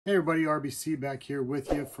Hey everybody, RBC back here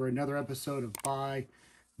with you for another episode of Buy,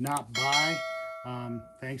 Not Buy.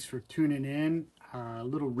 Thanks for tuning in. A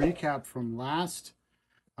little recap from last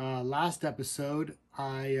episode.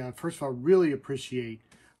 I first of all really appreciate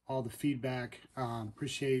all the feedback.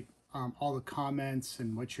 Appreciate all the comments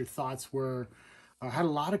and what your thoughts were. I had a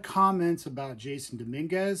lot of comments about Jason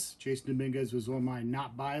Dominguez. Jason Dominguez was on my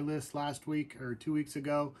not buy list last week or 2 weeks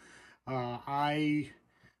ago. I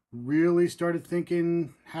really started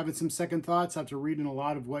thinking, having some second thoughts after reading a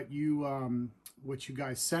lot of what you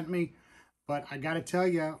guys sent me. But I got to tell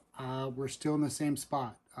you, we're still in the same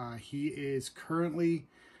spot. He is currently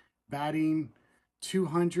batting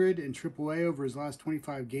 200 in AAA over his last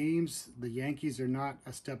 25 games. The Yankees are not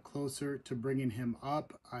a step closer to bringing him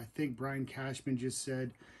up. I think Brian Cashman just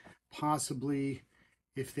said possibly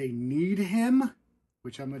if they need him,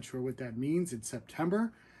 which I'm not sure what that means, in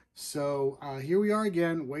September. So here we are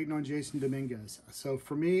again, waiting on Jason Dominguez. So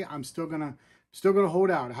for me, I'm still gonna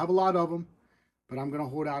hold out. I have a lot of them, but I'm gonna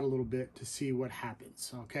hold out a little bit to see what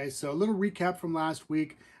happens. Okay, so a little recap from last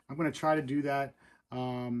week. I'm gonna try to do that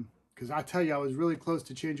because I tell you, I was really close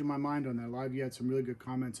to changing my mind on that. A lot of you had some really good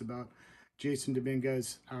comments about Jason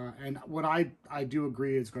Dominguez, and what I do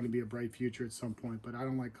agree is going to be a bright future at some point. But I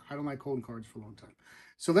don't like holding cards for a long time.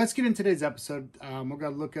 So let's get into today's episode. We're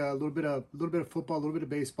going to look at a little bit of football, a little bit of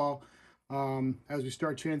baseball. As we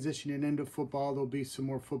start transitioning into football, there'll be some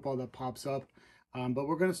more football that pops up. But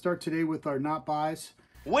we're going to start today with our not buys.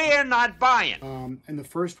 We're not buying. And the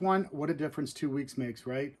first one, what a difference 2 weeks makes,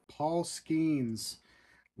 right? Paul Skeens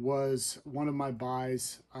was one of my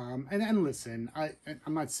buys. And listen,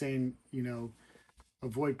 I'm not saying,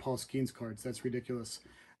 avoid Paul Skeens cards. That's ridiculous.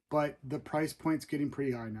 But the price point's getting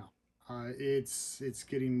pretty high now. It's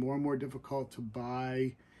getting more and more difficult to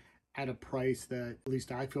buy at a price that at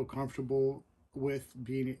least I feel comfortable with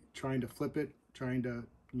trying to flip it, trying to,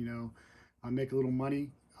 make a little money,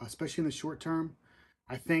 especially in the short term.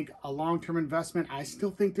 I think a long-term investment, I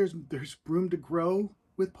still think there's room to grow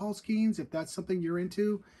with Paul Skeens if that's something you're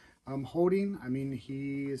into. Holding, I mean,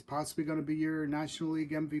 he is possibly going to be your National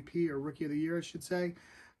League MVP or Rookie of the Year, I should say.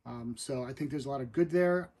 So I think there's a lot of good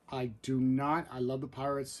there. I love the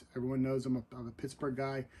Pirates. Everyone knows I'm a Pittsburgh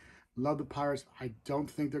guy. Love the Pirates. I don't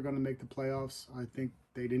think they're going to make the playoffs. I think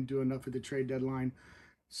they didn't do enough at the trade deadline.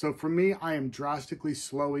 So for me, I am drastically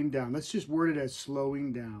slowing down. Let's just word it as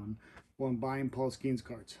slowing down while I'm buying Paul Skeens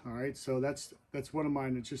cards. All right, so that's one of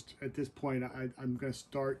mine. It's just at this point, I'm going to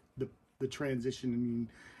start the transition.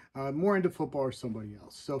 More into football or somebody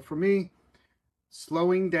else. So for me,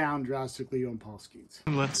 slowing down drastically on Paul Skeens.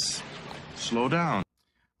 Let's slow down.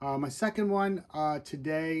 My second one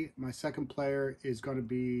today, my second player is going to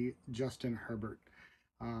be Justin Herbert.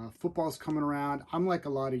 Football's coming around. I'm like a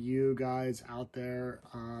lot of you guys out there,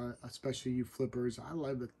 especially you flippers. I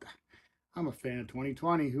love it. I'm a fan of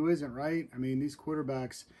 2020. Who isn't, right? I mean, these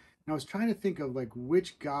quarterbacks. And I was trying to think of like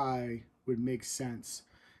which guy would make sense.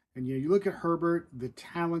 And you look at Herbert, the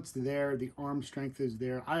talent's there, the arm strength is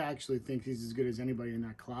there. I actually think he's as good as anybody in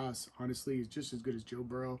that class. Honestly, he's just as good as Joe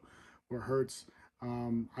Burrow or Hurts.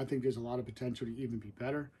 I think there's a lot of potential to even be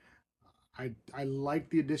better. I like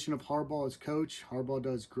the addition of Harbaugh as coach. Harbaugh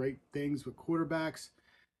does great things with quarterbacks.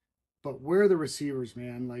 But where are the receivers,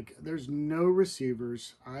 man? Like, there's no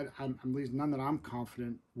receivers. I'm at least none that I'm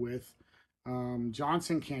confident with.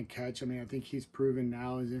 Johnson can't catch. I mean, I think he's proven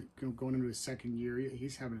now, going into his second year.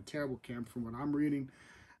 He's having a terrible camp from what I'm reading.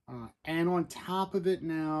 And on top of it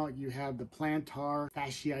now, you have the plantar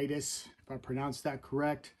fasciitis, if I pronounced that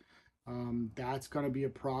correct. That's going to be a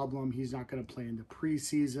problem. He's not going to play in the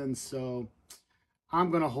preseason. So I'm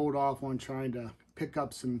going to hold off on trying to pick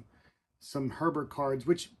up some Herbert cards,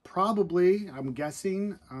 which probably, I'm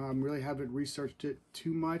guessing, really haven't researched it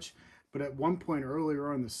too much. But at one point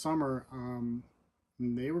earlier in the summer,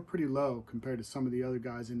 they were pretty low compared to some of the other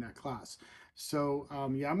guys in that class. So,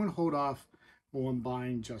 yeah, I'm going to hold off on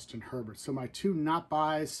buying Justin Herbert. So my two not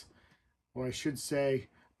buys, or I should say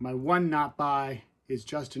my one not buy, is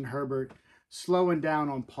Justin Herbert, slowing down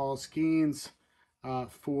on Paul Skeens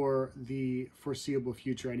for the foreseeable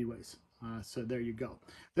future anyways. So there you go.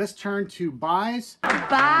 Let's turn to buys.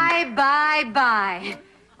 Buy.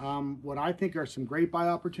 What I think are some great buy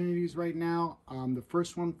opportunities right now. The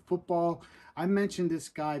first one, football. I mentioned this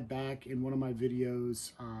guy back in one of my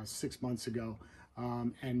videos 6 months ago.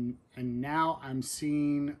 And now I'm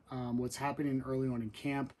seeing what's happening early on in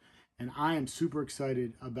camp. And I am super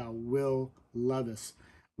excited about Will Levis.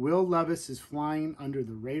 Will Levis is flying under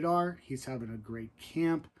the radar. He's having a great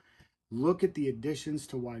camp. Look at the additions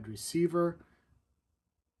to wide receiver.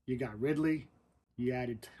 You got Ridley. You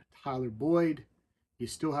added Tyler Boyd. You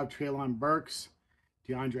still have Treylon Burks.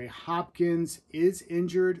 DeAndre Hopkins is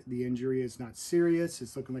injured. The injury is not serious.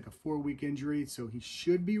 It's looking like a 4-week injury, so he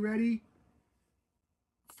should be ready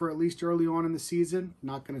for at least early on in the season.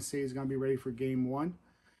 Not going to say he's going to be ready for game 1.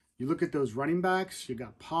 You look at those running backs. You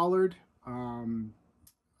got Pollard.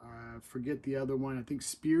 Forget the other one. I think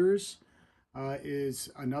Spears is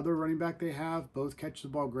another running back they have. Both catch the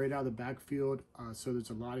ball great out of the backfield. So there's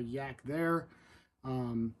a lot of yak there.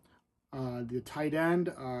 The tight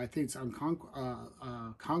end, I think it's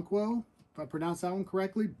Conquo, if I pronounce that one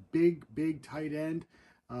correctly. Big tight end.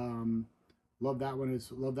 Love that one.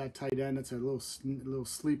 Love that tight end. That's a little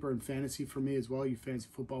sleeper in fantasy for me as well, you fantasy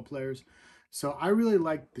football players. So I really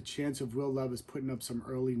like the chance of Will Levis putting up some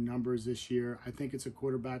early numbers this year. I think it's a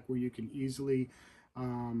quarterback where you can easily,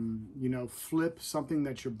 flip something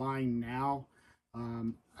that you're buying now.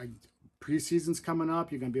 Preseason's coming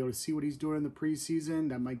up. You're going to be able to see what he's doing in the preseason.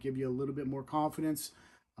 That might give you a little bit more confidence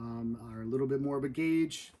or a little bit more of a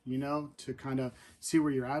gauge, to kind of see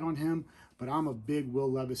where you're at on him. But I'm a big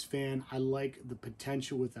Will Levis fan. I like the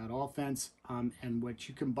potential with that offense and what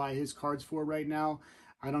you can buy his cards for right now.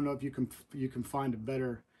 I don't know if you can find a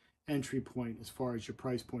better entry point as far as your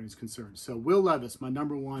price point is concerned. So Will Levis, my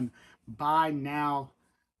number one buy now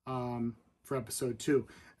for episode 2.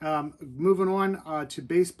 Moving on to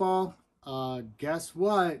baseball. Guess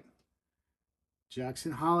what?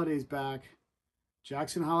 Jackson Holliday's back.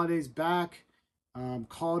 Jackson Holliday's back.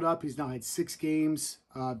 Called up. He's now had 6 games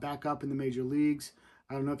back up in the major leagues.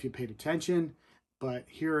 I don't know if you paid attention, but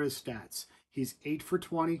here are his stats. He's 8 for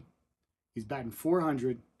 20. He's batting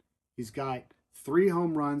 .400. He's got 3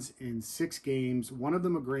 home runs in 6 games. One of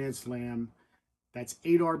them a grand slam. That's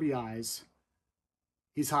 8 RBIs.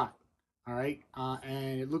 He's hot. All right.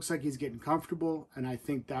 And it looks like he's getting comfortable. And I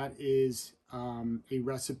think that is a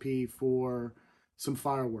recipe for some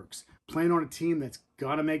fireworks. Playing on a team that's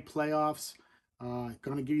going to make playoffs,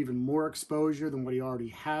 going to get even more exposure than what he already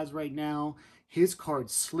has right now. His card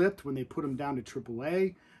slipped when they put him down to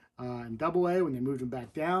AAA and AA when they moved him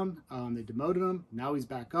back down. They demoted him. Now he's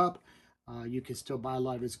back up. You can still buy a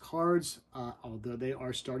lot of his cards, although they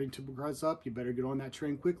are starting to progress up. You better get on that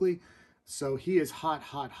train quickly. So he is hot.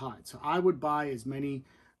 So I would buy as many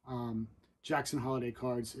Jackson Holliday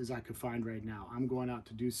cards as I could find right now. I'm going out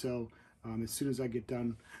to do so as soon as I get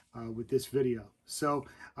done with this video. So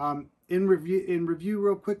in review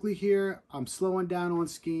real quickly here, I'm slowing down on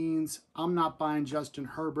Skeens. I'm not buying Justin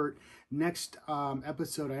Herbert. Next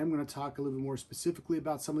episode, I am going to talk a little bit more specifically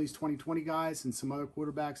about some of these 2020 guys and some other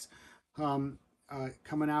quarterbacks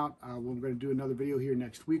coming out. We're going to do another video here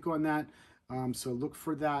next week on that. So look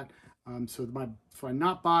for that. So for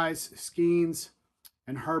not buys, Skeens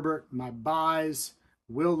and Herbert. My buys,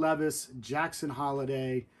 Will Levis, Jackson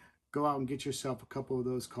Holliday. Go out and get yourself a couple of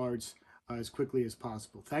those cards as quickly as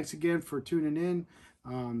possible. Thanks again for tuning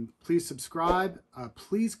in. Please subscribe.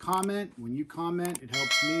 Please comment. When you comment, it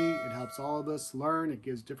helps me. It helps all of us learn. It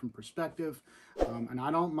gives different perspective. And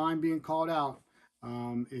I don't mind being called out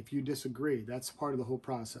if you disagree. That's part of the whole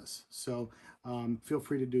process. So feel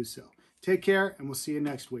free to do so. Take care, and we'll see you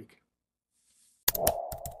next week.